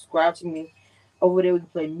ahead and subscribe to me. Over there, we can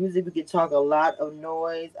play music. We can talk a lot of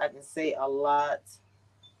noise. I can say a lot.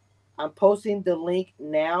 I'm posting the link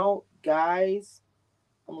now, guys.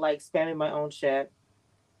 I'm like spamming my own chat.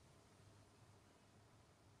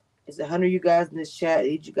 It's 100 of you guys in this chat. I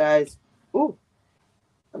need you guys. Ooh.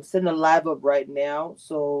 I'm setting a live up right now.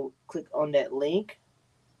 So click on that link.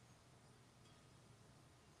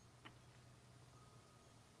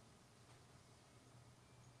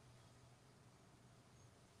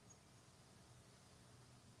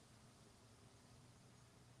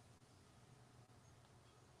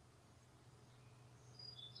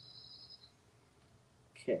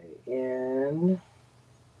 Okay, and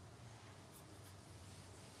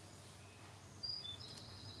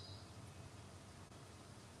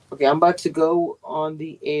okay, I'm about to go on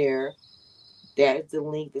the air. That is the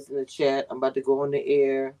link that's in the chat. I'm about to go on the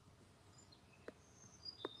air.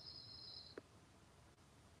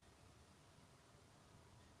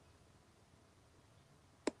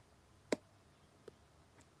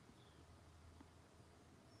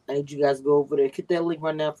 I need you guys to go over there. Hit that link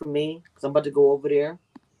right now for me, because I'm about to go over there.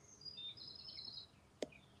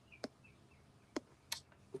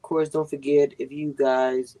 Of course, don't forget, if you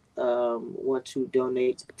guys want to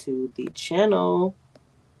donate to the channel,